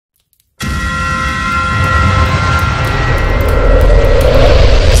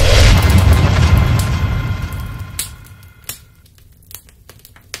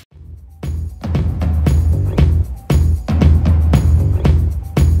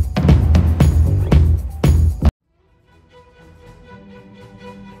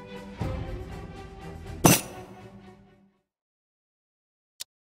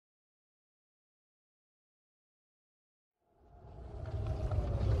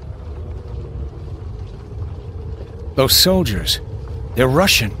Those soldiers, they're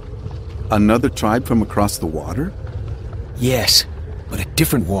Russian. Another tribe from across the water? Yes, but a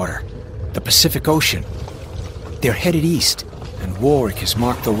different water. The Pacific Ocean. They're headed east, and Warwick has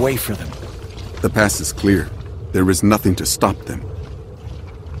marked the way for them. The pass is clear. There is nothing to stop them.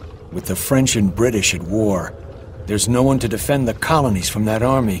 With the French and British at war, there's no one to defend the colonies from that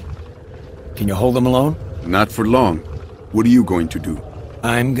army. Can you hold them alone? Not for long. What are you going to do?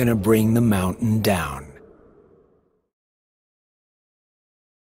 I'm gonna bring the mountain down.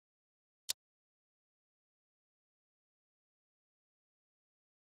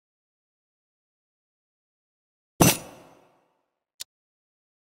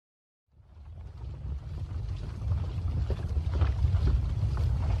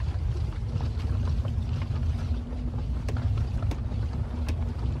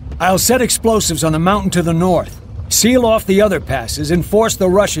 I'll set explosives on the mountain to the north. Seal off the other passes and force the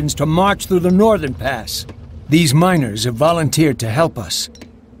Russians to march through the northern pass. These miners have volunteered to help us.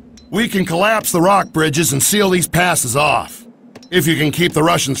 We can collapse the rock bridges and seal these passes off. If you can keep the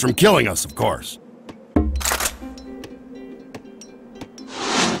Russians from killing us, of course.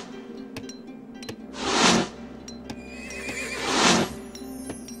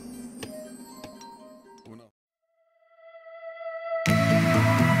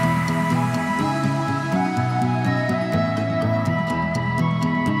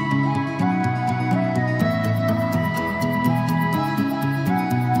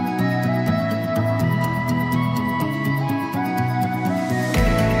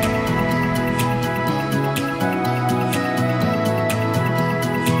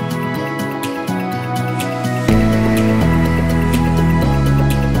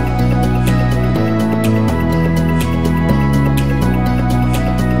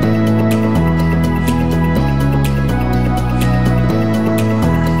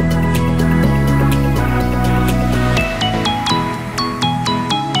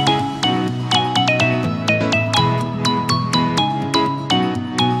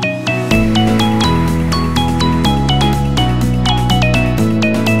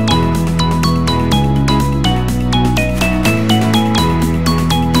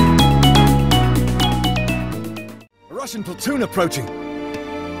 Russian platoon approaching.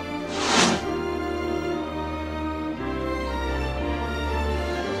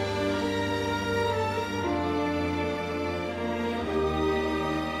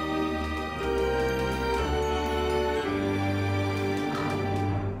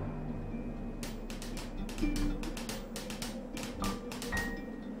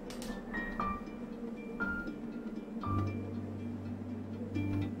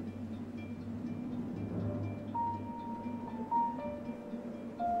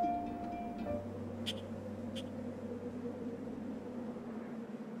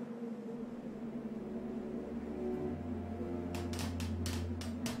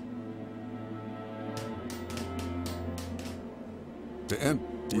 The M.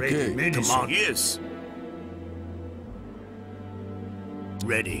 Ready, Come on. Yes.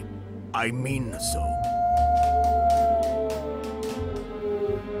 Ready. I mean so.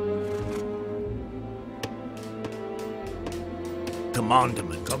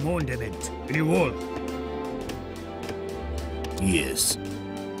 Commandment. Commandment. Reward. Yes.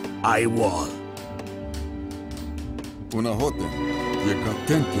 I will. Una orden. Llega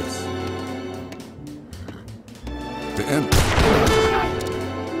tempias. The M.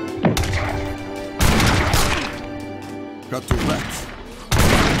 Got to rats.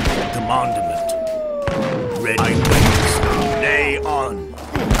 Commandment. Ready. I mean so. Lay on.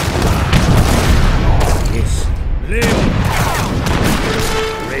 Yes. Leon.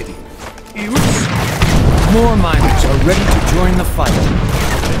 Ready. More miners are ready to join the fight.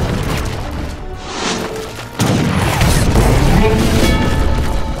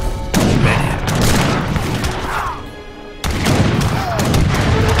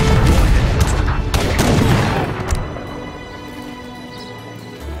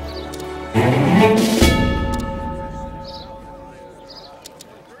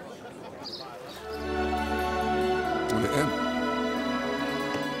 The M.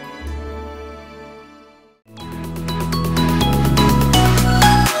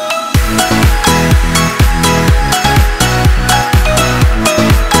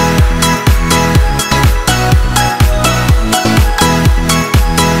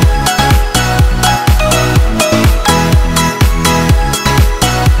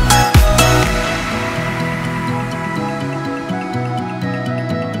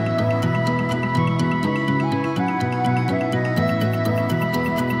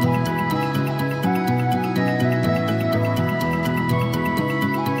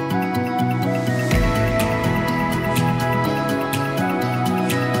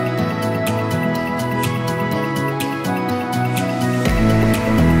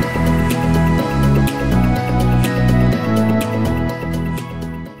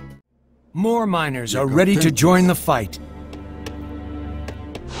 More miners are ready to join the fight.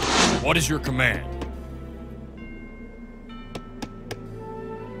 What is your command?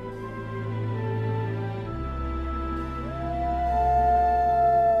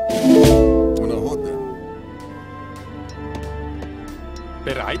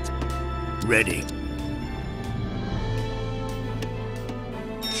 Bereit? Ready.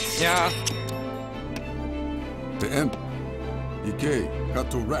 Ja, TM. IK. Got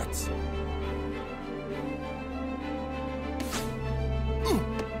to rats.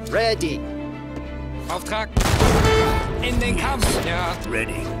 ready. Auftrag. In den Kampf. Ja,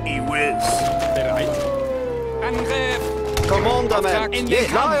 Ready. E-Wiz. bereit. Angriff. Commandament. Auftrag in den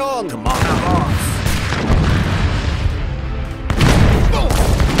Kampf. Lion. Commander Boss.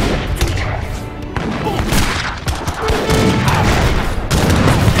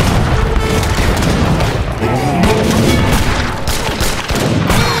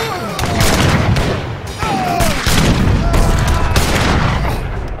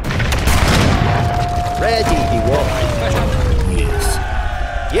 Ready. Yes.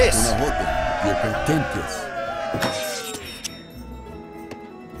 Yes.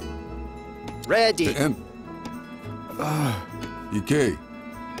 Ready. TM. IK.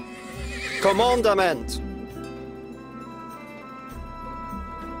 Commandament.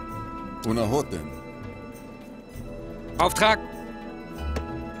 Unahoten. Auftrag.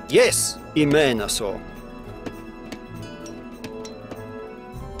 Yes. Imena so.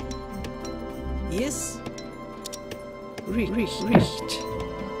 Yes. Richt.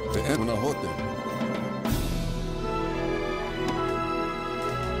 TM. Unahoten.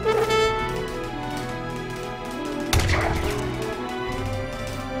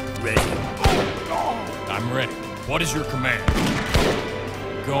 Ready. I'm ready. What is your command?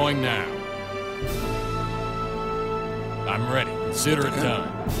 Going now. I'm ready. Consider it done.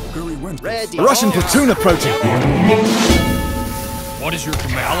 Curry went. Ready. A Russian platoon approaching. What is your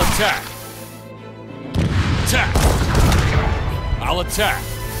command? I'll attack. Attack. I'll attack.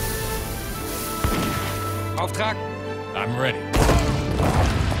 Auftrag. I'm ready.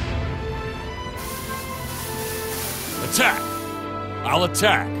 Attack. I'll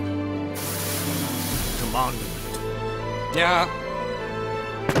attack. Commandment. Ja,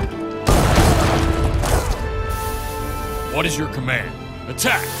 What is your command?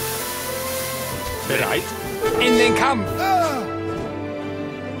 Attack. bereit. In den Kampf.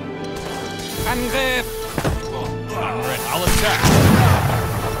 Angriff. I'm ready. I'll attack.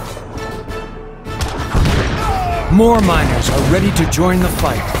 More miners are ready to join the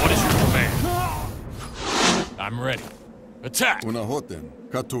fight. What is your command? I'm ready. Attack. Unahoten.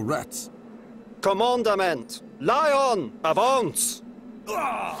 Got to rats. Commandament. Lion. Avance.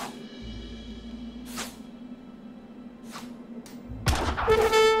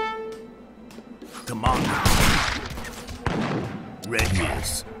 Commander. Ready.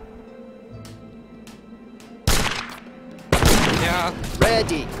 Yes. Ja,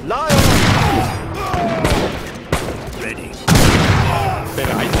 Ready. Lion. Ready.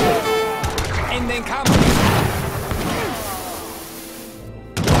 bereit. In den Kampf.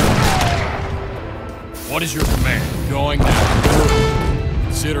 What is your command? Going now.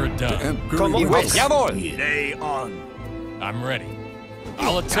 Consider it done. TM. Curry Come on, went. West. Jawohl. Lay on. I'm ready.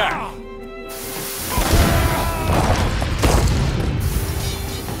 I'll attack.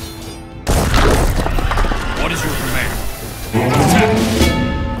 What is your command?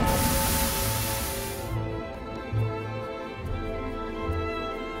 Attack.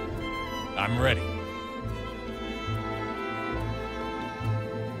 I'm ready.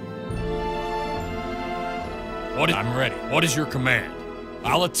 I'm ready. What is your command?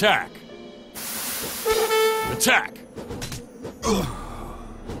 I'll attack. Attack.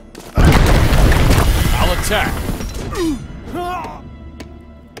 I'll attack.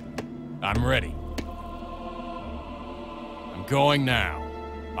 I'm ready. I'm going now.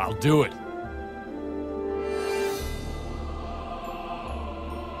 I'll do it.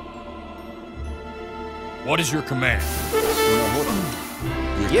 What is your command?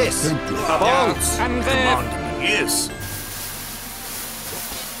 Unahoten. Yes. Avance. Angriff. Commandment. Yes.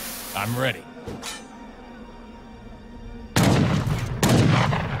 I'm ready.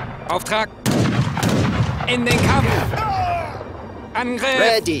 Auftrag. In den Kampf. Angriff.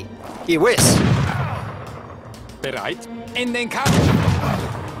 Ready. Iwis. Bereit. In den Kampf.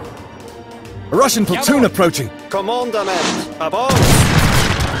 A Russian platoon approaching. Commandament. Avance.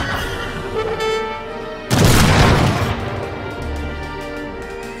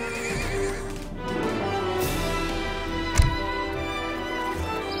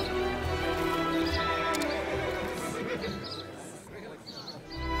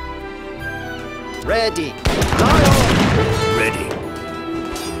 Ready. Lion! Ready.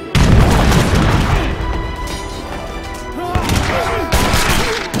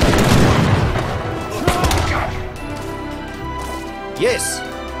 Yes.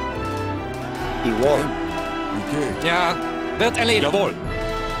 Jawohl. Ja, wird erledigt. Jawohl.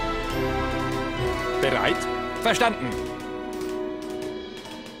 Bereit? Verstanden.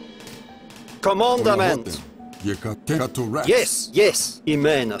 Kommandament. Yes, yes. Ich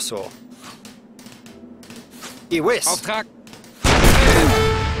meine so. Ich weiß. Auftrag.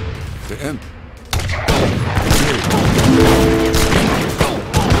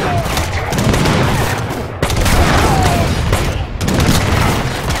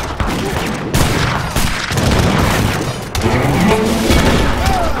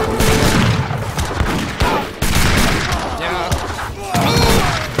 Ja.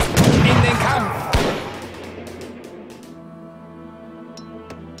 In den Kampf.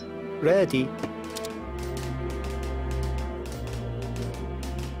 Ready.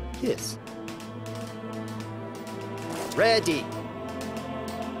 Yes. Ready.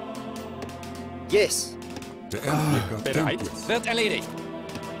 Yes. Bereit? Wird erledigt.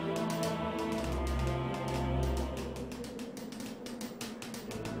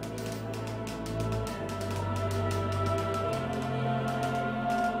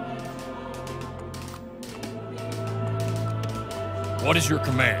 What is your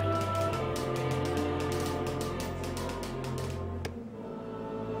command?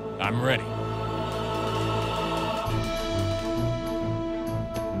 I'm ready.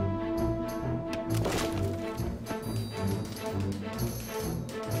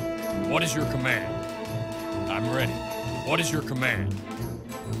 What is your command? I'm ready. What is your command?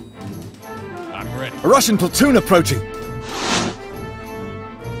 I'm ready. A Russian platoon approaching!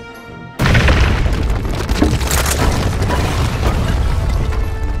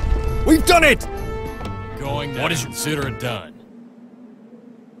 We've done it! Going now. What is consider it done?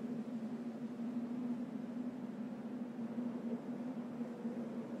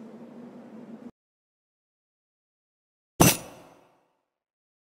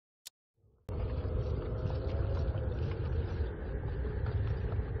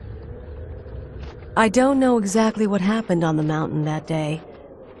 I don't know exactly what happened on the mountain that day,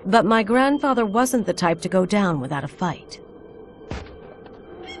 but my grandfather wasn't the type to go down without a fight.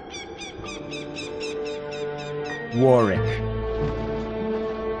 Warwick.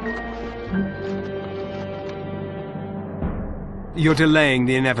 You're delaying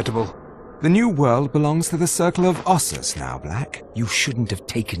the inevitable. The new world belongs to the Circle of Russains now, Black. You shouldn't have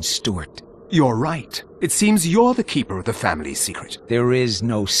taken Stuart. You're right. It seems you're the keeper of the family's secret. There is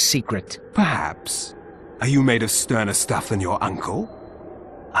no secret. Perhaps. Are you made of sterner stuff than your uncle?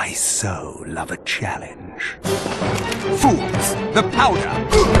 I so love a challenge. Fools! The powder!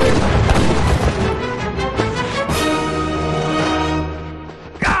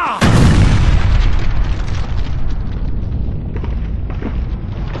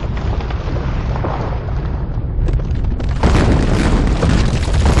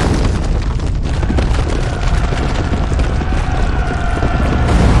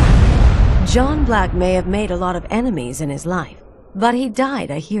 John Black may have made a lot of enemies in his life, but he died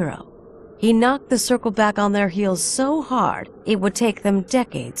a hero. He knocked the Circle back on their heels so hard, it would take them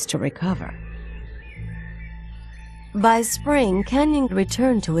decades to recover. By spring, Kenyon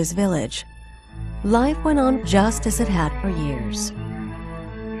returned to his village. Life went on just as it had for years.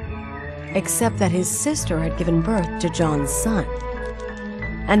 Except that his sister had given birth to John's son.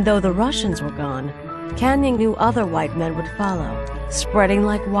 And though the Russians were gone, Kenyon knew other white men would follow, spreading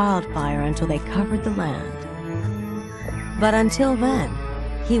like wildfire until they covered the land. But until then,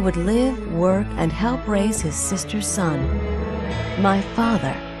 he would live, work, and help raise his sister's son, my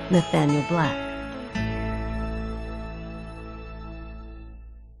father, Nathaniel Black.